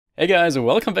Hey guys,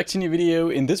 welcome back to a new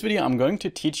video. In this video I'm going to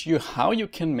teach you how you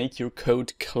can make your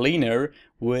code cleaner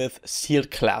with sealed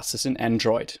classes in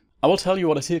Android. I will tell you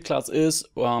what a sealed class is,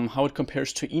 how it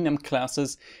compares to enum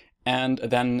classes, and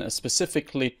then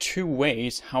specifically 2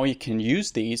 ways how you can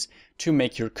use these to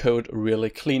make your code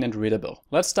really clean and readable.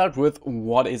 Let's start with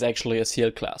what is actually a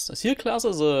sealed class. A sealed class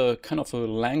is a kind of a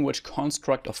language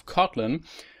construct of Kotlin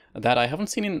that I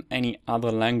haven't seen in any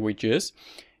other languages,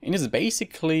 and it's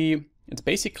basically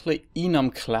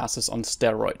enum classes on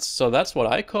steroids. So that's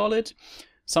what I call it.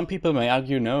 Some people may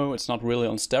argue, no, it's not really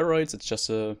on steroids. It's just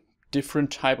a different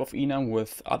type of enum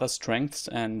with other strengths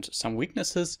and some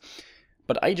weaknesses.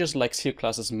 But I just like sealed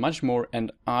classes much more,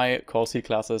 and I call sealed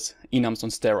classes enums on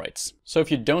steroids. So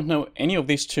if you don't know any of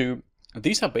these two,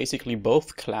 these are basically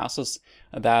both classes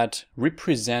that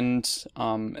represent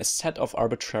a set of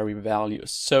arbitrary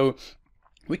values. So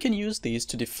we can use these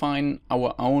to define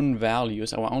our own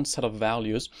values, our own set of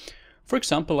values. For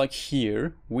example, like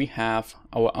here, we have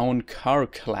our own car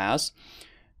class,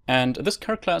 and this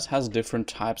car class has different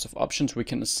types of options we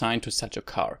can assign to such a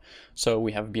car. So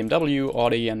we have BMW,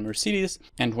 Audi, and Mercedes,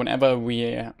 and whenever we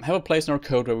have a place in our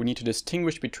code where we need to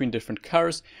distinguish between different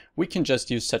cars, we can just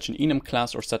use such an enum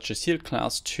class or such a sealed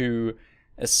class to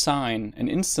assign an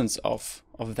instance of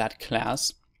that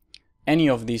class any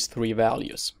of these 3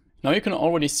 values. Now you can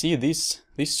already see these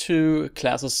 2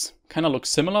 classes kind of look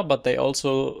similar, but they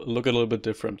also look a little bit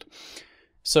different.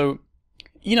 So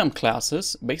enum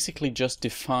classes basically just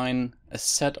define a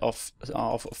set of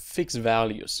fixed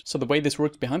values. So the way this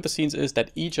works behind the scenes is that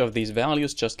each of these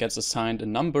values just gets assigned a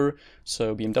number.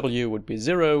 So BMW would be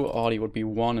 0, Audi would be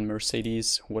 1, and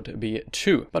Mercedes would be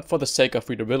 2. But for the sake of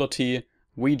readability,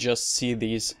 we just see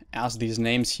these as these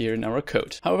names here in our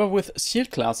code. However, with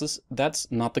sealed classes, that's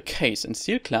not the case. In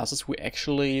sealed classes, we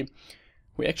actually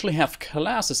have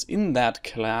classes in that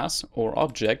class or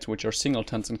object, which are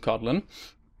singletons in Kotlin,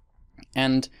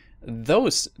 and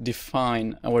those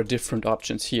define our different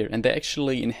options here, and they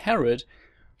actually inherit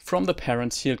from the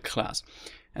parent sealed class.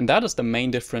 And that is the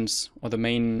main difference, or the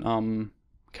main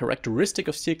characteristic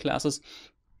of sealed classes,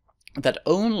 that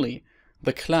only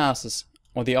the classes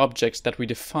or the objects that we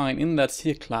define in that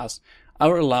sealed class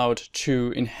are allowed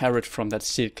to inherit from that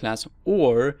sealed class,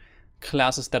 or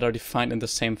classes that are defined in the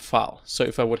same file. So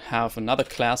if I would have another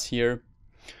class here,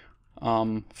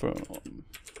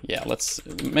 let's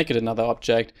make it another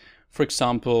object, for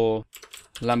example,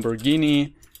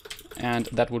 Lamborghini, and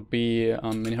that would be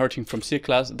inheriting from sealed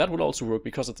class, that would also work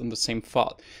because it's in the same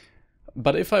file.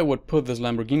 But if I would put this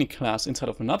Lamborghini class inside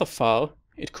of another file,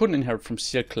 it couldn't inherit from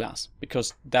sealed class,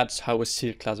 because that's how a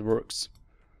sealed class works.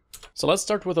 So let's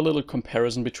start with a little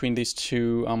comparison between these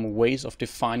 2 ways of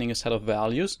defining a set of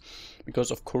values,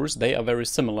 because of course they are very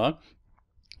similar.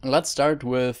 Let's start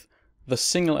with the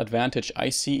single advantage I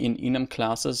see in enum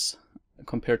classes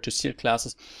compared to sealed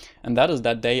classes, and that is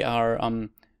that they are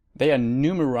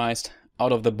numerized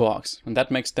out of the box, and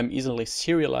that makes them easily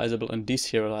serializable and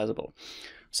deserializable.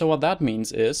 So what that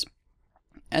means is,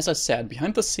 as I said,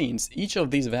 behind the scenes, each of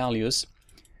these values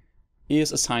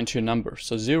is assigned to a number,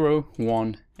 so 0,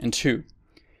 1, and 2.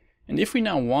 And if we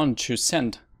now want to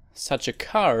send such a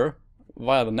car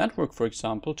via the network, for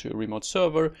example, to a remote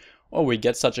server, or we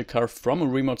get such a car from a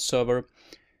remote server,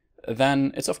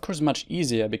 then it's of course much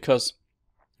easier, because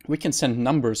we can send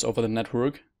numbers over the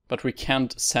network, but we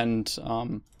can't send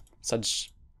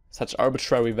such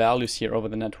arbitrary values here over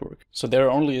the network. So there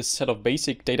are only a set of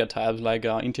basic data types like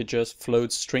integers,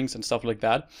 floats, strings, and stuff like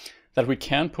that we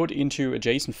can put into a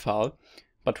JSON file,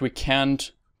 but we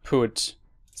can't put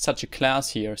such a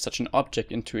class here, such an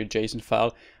object, into a JSON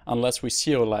file unless we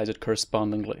serialize it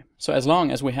correspondingly. So as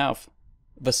long as we have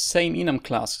the same enum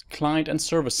class, client and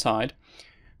server side,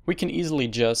 we can easily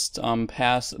just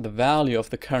pass the value of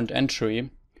the current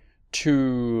entry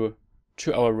to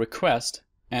our request,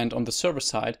 and on the server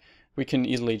side we can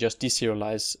easily just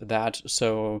deserialize that.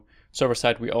 So server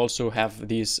side, we also have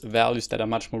these values that are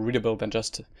much more readable than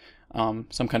just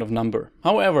some kind of number.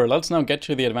 However, let's now get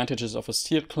to the advantages of a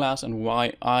sealed class and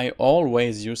why I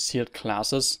always use sealed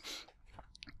classes.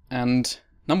 And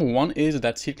number 1 is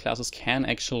that sealed classes can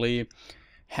actually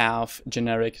have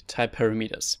generic type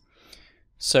parameters.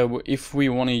 So if we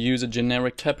want to use a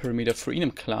generic type parameter for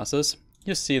enum classes,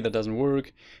 you see that doesn't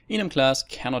work. Enum class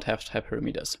cannot have type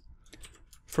parameters.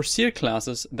 For sealed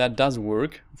classes, that does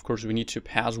work. Of course, we need to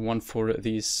pass one for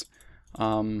these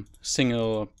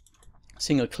single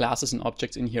classes and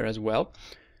objects in here as well,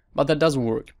 but that does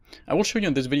work. I will show you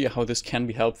in this video how this can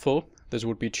be helpful. This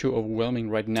would be too overwhelming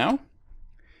right now,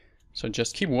 so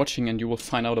just keep watching and you will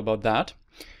find out about that.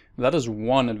 That is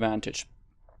one advantage.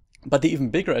 But the even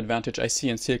bigger advantage I see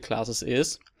in sealed classes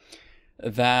is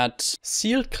that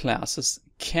sealed classes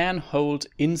can hold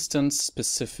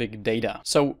instance-specific data.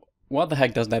 So what the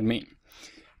heck does that mean?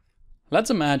 Let's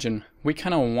imagine we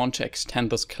kind of want to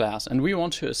extend this class and we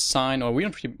want to assign, or we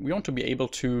want to be able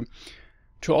to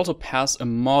also pass a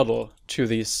model to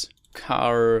these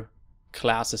car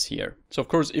classes here. So of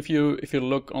course, if you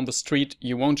look on the street,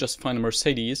 you won't just find a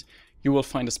Mercedes, you will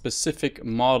find a specific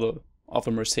model of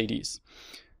a Mercedes.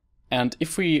 And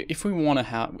if we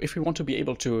want to be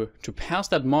able to pass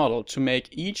that model to make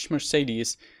each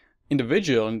Mercedes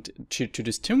individual and to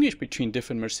distinguish between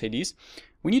different Mercedes,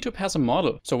 we need to pass a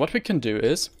model. So what we can do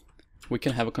is we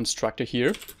can have a constructor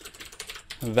here,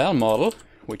 ViewModel,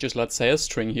 which is, let's say, a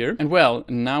string here. And well,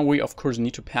 now we of course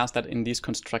need to pass that in these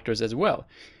constructors as well.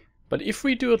 But if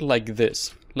we do it like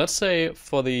this, let's say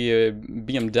for the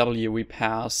BMW we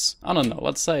pass, I don't know,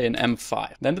 let's say an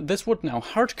M5. Then this would now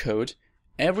hardcode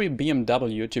every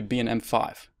BMW to be an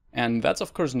M5. And that's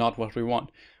of course not what we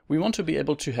want. We want to be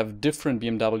able to have different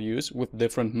BMWs with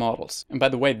different models. And by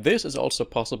the way, this is also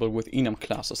possible with enum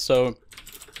classes. So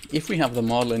if we have the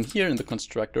model in here in the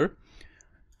constructor,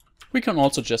 we can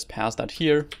also just pass that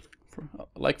here,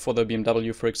 like for the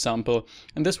BMW, for example.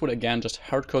 And this would again just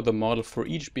hardcode the model for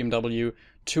each BMW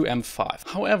to M5.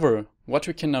 However, what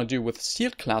we can now do with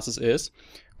sealed classes is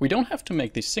we don't have to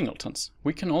make these singletons.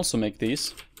 We can also make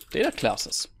these data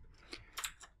classes.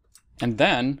 And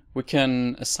then we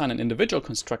can assign an individual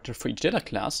constructor for each data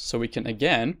class. So we can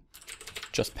again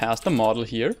just pass the model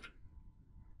here.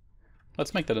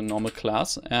 Let's make that a normal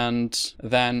class. And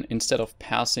then instead of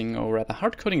passing, or rather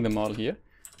hardcoding the model here,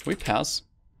 we pass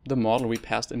the model we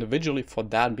passed individually for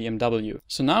that BMW.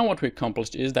 So now what we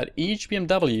accomplished is that each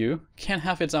BMW can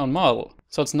have its own model.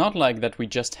 So it's not like that we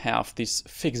just have these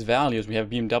fixed values. We have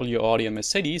BMW, Audi, and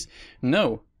Mercedes.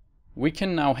 No. We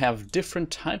can now have different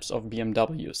types of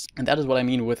BMWs. And that is what I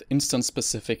mean with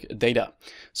instance-specific data.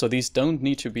 So these don't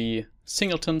need to be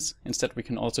singletons. Instead, we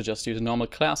can also just use normal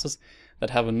classes that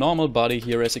have a normal body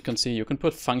here. As you can see, you can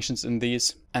put functions in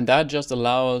these. And that just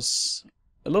allows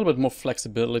a little bit more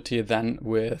flexibility than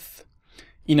with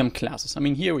enum classes. I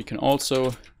mean, here we can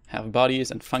also have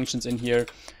bodies and functions in here,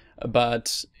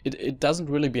 but it doesn't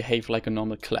really behave like a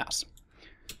normal class.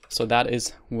 So that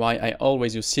is why I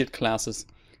always use sealed classes.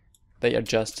 They are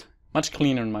just much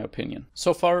cleaner in my opinion.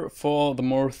 So far for the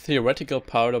more theoretical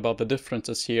part about the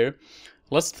differences here,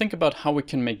 let's think about how we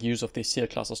can make use of these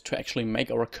sealed classes to actually make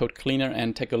our code cleaner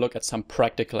and take a look at some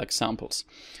practical examples.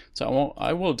 So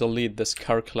I will delete this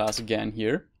car class again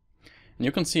here. And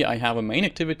you can see I have a main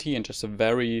activity and just a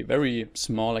very, very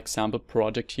small example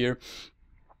project here,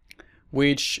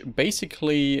 which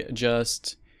basically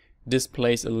just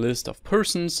displays a list of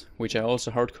persons, which I also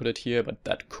hard-coded here, but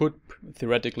that could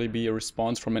theoretically be a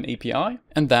response from an API.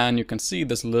 And then you can see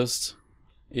this list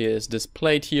is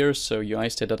displayed here. So UI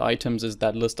state.items is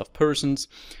that list of persons,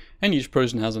 and each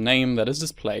person has a name that is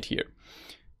displayed here.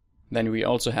 Then we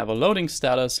also have a loading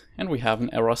status and we have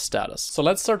an error status. So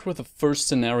let's start with the first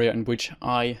scenario in which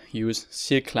I use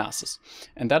sealed classes,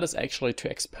 and that is actually to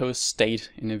expose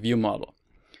state in a view model.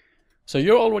 So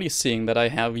you're already seeing that I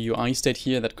have a UI state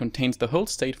here that contains the whole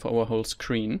state for our whole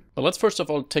screen. But let's first of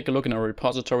all take a look in our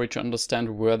repository to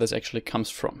understand where this actually comes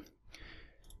from.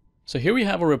 So here we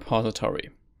have a repository,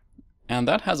 and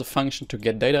that has a function to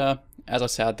get data. As I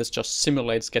said, this just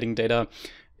simulates getting data.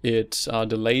 It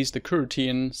delays the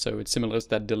coroutine, so it simulates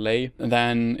that delay. And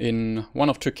then in one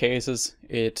of two cases,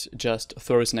 it just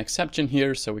throws an exception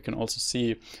here, so we can also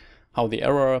see how the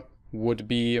error would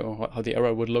be, or how the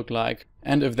error would look like.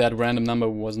 And if that random number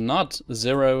was not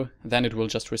 0, then it will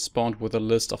just respond with a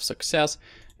list of success.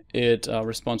 It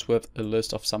responds with a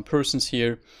list of some persons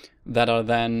here that are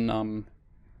then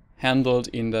handled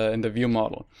in the view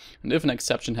model. And if an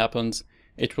exception happens,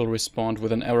 it will respond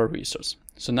with an error resource.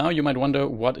 So now you might wonder,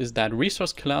 what is that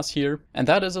resource class here? And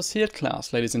that is a sealed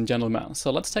class, ladies and gentlemen. So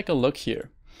let's take a look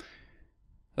here.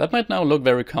 That might now look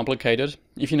very complicated.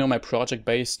 If you know my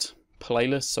project-based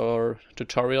playlists or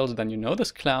tutorials, then you know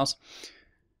this class.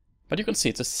 But you can see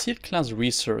it's a sealed class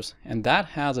resource, and that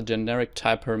has a generic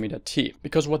type parameter t.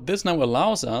 Because what this now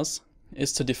allows us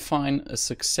is to define a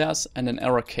success and an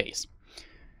error case.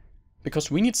 Because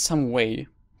we need some way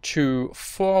to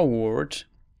forward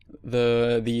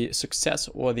the success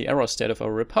or the error state of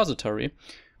our repository,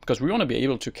 because we want to be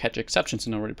able to catch exceptions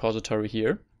in our repository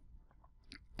here.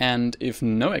 And if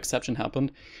no exception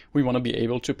happened, we want to be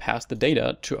able to pass the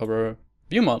data to our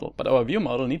view model. But our view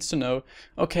model needs to know,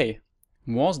 okay,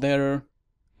 was there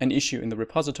an issue in the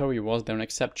repository? Was there an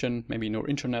exception, maybe no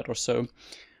internet or so?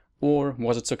 Or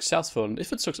was it successful? And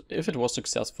if it was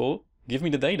successful, Give me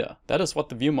the data. That is what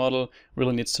the ViewModel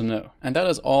really needs to know. And that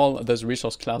is all this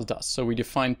resource class does. So we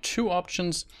define two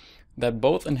options that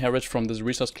both inherit from this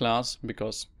resource class,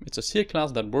 because it's a seal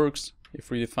class that works if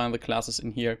we define the classes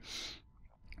in here.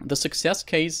 The success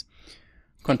case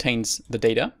contains the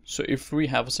data. So if we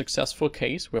have a successful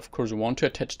case, we of course want to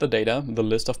attach the data, the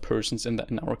list of persons in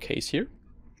our case here.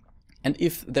 And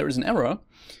if there is an error,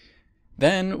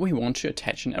 then we want to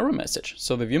attach an error message,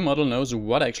 so the ViewModel knows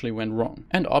what actually went wrong.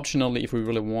 And optionally, if we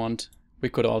really want, we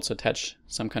could also attach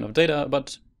some kind of data,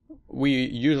 but we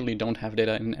usually don't have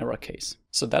data in an error case.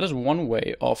 So that is one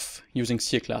way of using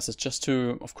seal classes, just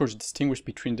to, of course, distinguish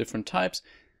between different types.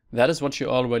 That is what you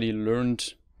already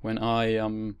learned when I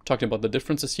talked about the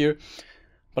differences here.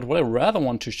 But what I rather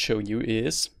want to show you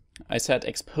is, I said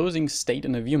exposing state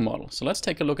in a ViewModel. So let's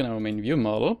take a look at our main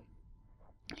ViewModel.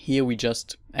 Here we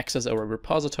just access our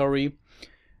repository.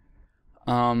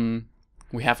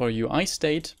 We have our UI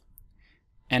state.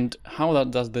 And how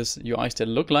does this UI state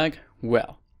look like?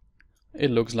 Well,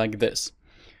 it looks like this.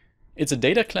 It's a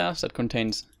data class that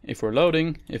contains, if we're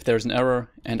loading, if there's an error,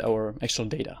 and our actual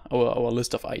data, our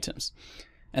list of items.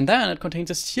 And then it contains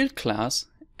a sealed class,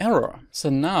 error. So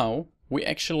now we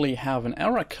actually have an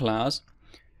error class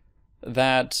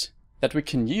that we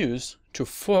can use to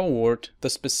forward the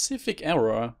specific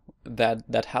error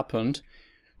that happened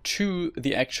to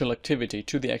the actual activity,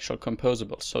 to the actual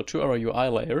composable, so to our UI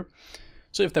layer.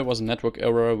 So if there was a network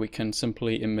error, we can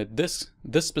simply emit this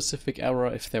specific error.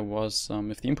 If there was,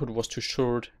 if the input was too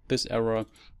short, this error,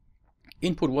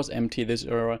 input was empty, this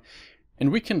error,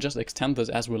 and we can just extend this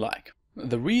as we like.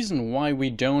 The reason why we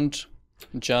don't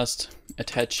just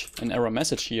attach an error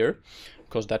message here,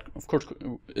 because that of course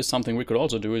is something we could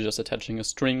also do, is just attaching a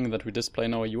string that we display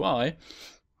in our UI.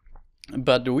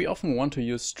 But we often want to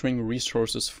use string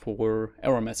resources for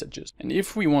error messages. And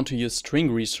if we want to use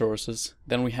string resources,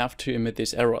 then we have to emit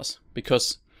these errors,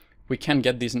 because we can't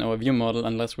get these in our ViewModel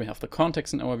unless we have the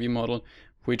context in our ViewModel,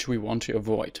 which we want to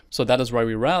avoid. So that is why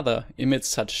we rather emit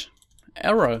such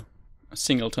error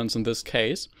singletons in this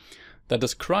case that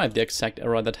describe the exact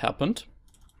error that happened.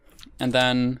 And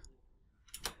then,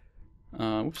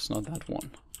 oops, not that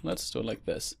one. Let's do it like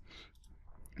this.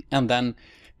 And then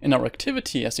in our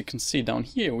activity, as you can see down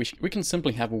here, we can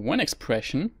simply have one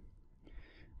expression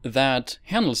that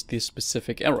handles these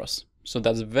specific errors. So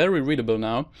that's very readable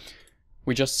now.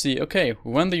 We just see, okay,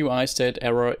 when the UI state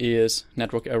error is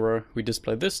network error, we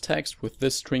display this text with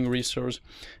this string resource.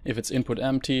 If it's input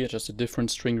empty, just a different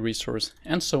string resource,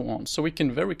 and so on. So we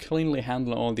can very cleanly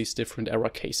handle all these different error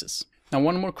cases. Now,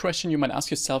 one more question you might ask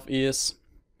yourself is,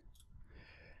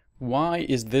 why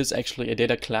is this actually a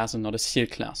data class and not a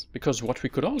sealed class? Because what we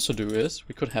could also do is,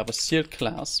 we could have a sealed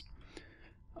class.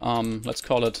 Let's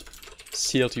call it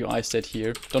sealed UI state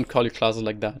here. Don't call your classes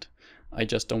like that. I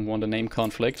just don't want a name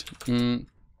conflict.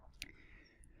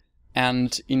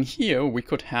 And in here we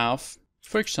could have,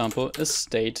 for example, a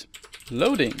state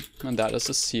loading, and that is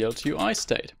a sealed UI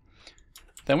state.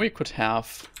 Then we could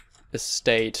have a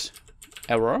state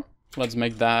error. Let's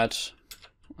make that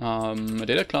a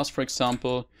data class, for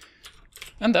example,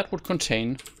 and that would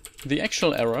contain the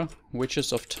actual error, which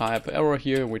is of type error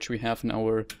here, which we have in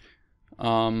our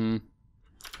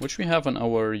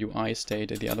UI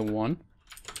state, the other one.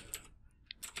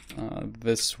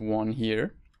 This one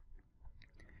here.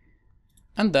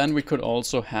 And then we could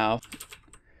also have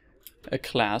a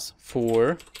class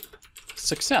for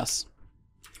success,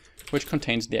 which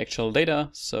contains the actual data,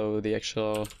 so the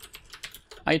actual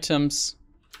items,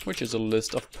 which is a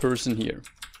list of person here.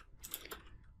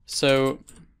 So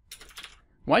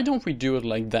why don't we do it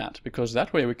like that? Because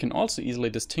that way we can also easily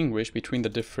distinguish between the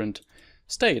different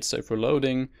states. So if we're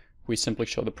loading, we simply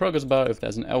show the progress bar. If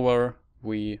there's an error,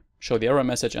 we show the error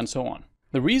message, and so on.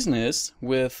 The reason is,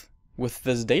 with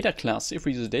this data class, if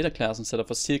we use a data class instead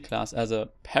of a sealed class as a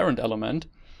parent element,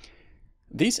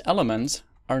 these elements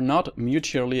are not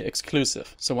mutually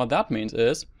exclusive. So what that means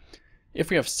is,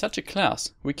 if we have such a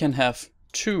class, we can have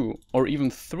 2 or even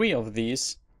 3 of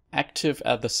these active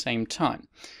at the same time.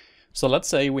 So let's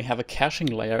say we have a caching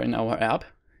layer in our app,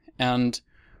 and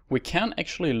we can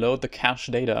actually load the cache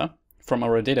data from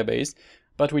our database,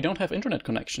 but we don't have internet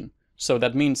connection. So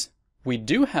that means we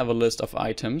do have a list of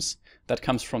items that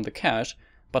comes from the cache,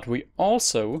 but we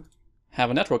also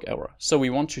have a network error. So we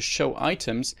want to show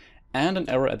items and an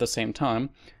error at the same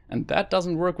time, and that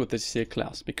doesn't work with this sealed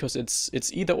class, because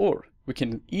it's either or. We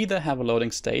can either have a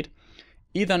loading state,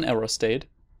 either an error state,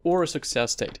 or a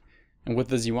success state. And with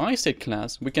the UI state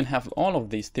class, we can have all of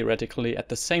these theoretically at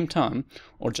the same time,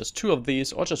 or just 2 of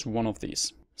these, or just 1 of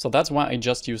these. So that's why I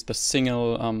just used the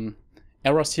single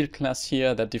error sealed class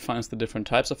here that defines the different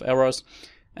types of errors.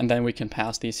 and then we can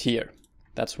pass these here.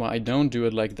 That's why I don't do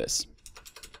it like this.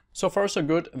 So far so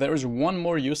good. There is one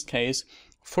more use case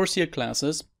for sealed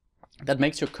classes that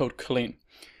makes your code clean.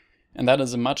 And that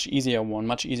is a much easier one,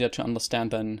 much easier to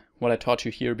understand than what I taught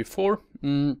you here before.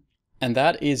 And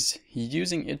that is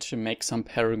using it to make some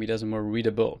parameters more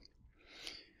readable.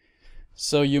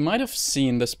 So you might have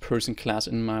seen this person class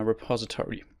in my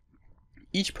repository.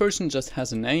 Each person just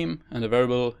has a name and a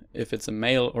variable if it's a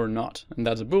male or not, and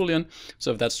that's a boolean.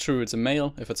 So if that's true, it's a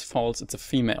male. If it's false, it's a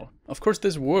female. Of course,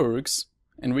 this works,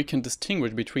 and we can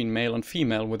distinguish between male and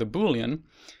female with a boolean,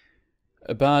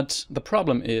 but the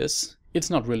problem is it's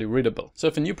not really readable. So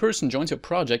if a new person joins your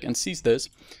project and sees this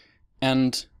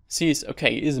and sees,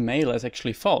 okay, is male is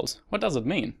actually false, what does it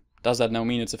mean? Does that now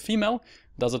mean it's a female?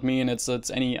 Does it mean it's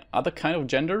any other kind of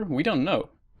gender? We don't know.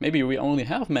 Maybe we only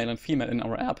have male and female in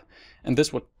our app, and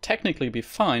this would technically be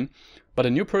fine, but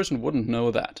a new person wouldn't know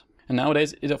that. And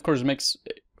nowadays, it of course makes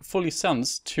fully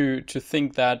sense to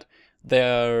think that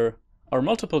there are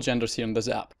multiple genders here in this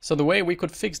app. So the way we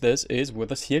could fix this is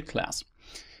with a sealed class.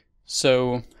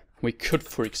 So we could,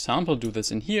 for example, do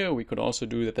this in here. We could also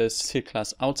do this sealed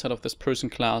class outside of this person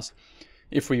class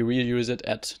if we reuse it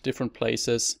at different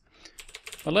places.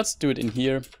 But let's do it in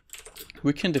here.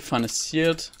 We can define a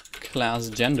sealed class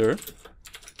gender.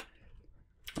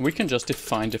 We can just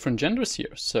define different genders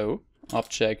here. So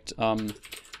object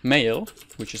male,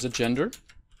 which is a gender,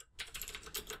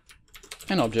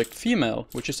 and object female,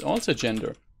 which is also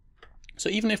gender. So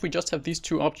even if we just have these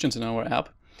two options in our app,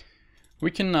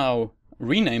 we can now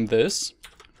rename this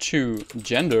to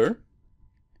gender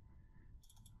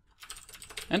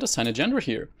and assign a gender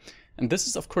here. And this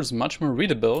is of course much more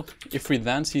readable if we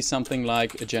then see something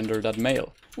like a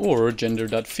gender.male or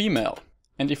gender.female.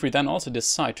 And if we then also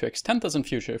decide to extend this in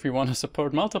future, if we want to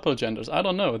support multiple genders, I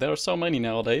don't know, there are so many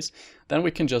nowadays, then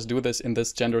we can just do this in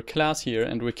this gender class here,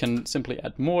 and we can simply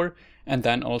add more and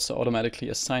then also automatically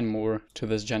assign more to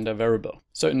this gender variable.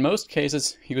 So in most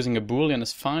cases, using a boolean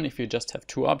is fine if you just have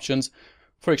two options.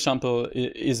 For example,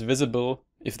 is visible.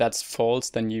 If that's false,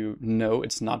 then you know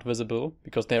it's not visible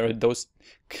because there are those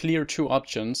clear two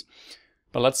options.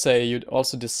 But let's say you'd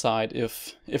also decide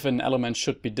if an element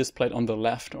should be displayed on the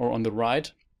left or on the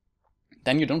right,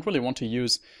 then you don't really want to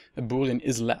use a boolean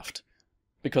isLeft.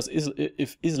 Because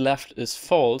if isLeft is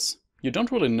false, you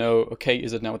don't really know, okay,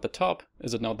 is it now at the top?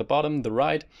 Is it now at the bottom, the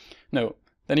right? No,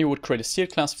 then you would create a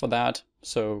sealed class for that.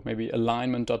 So maybe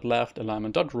alignment.left,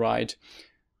 alignment.right.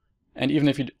 And even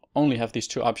if you only have these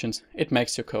two options, it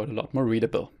makes your code a lot more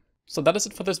readable. So that is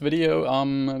it for this video. A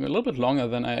little bit longer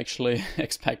than I actually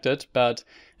expected, but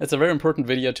it's a very important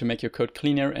video to make your code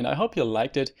cleaner, and I hope you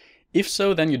liked it. If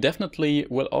so, then you definitely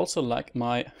will also like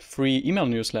my free email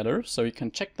newsletter, so you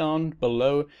can check down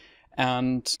below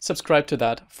and subscribe to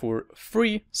that for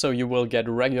free, so you will get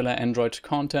regular Android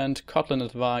content, Kotlin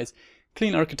advice,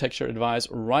 clean architecture advice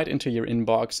right into your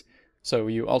inbox. So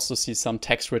you also see some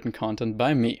text-written content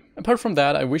by me. Apart from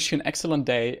that, I wish you an excellent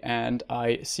day, and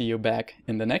I see you back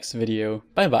in the next video.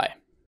 Bye bye.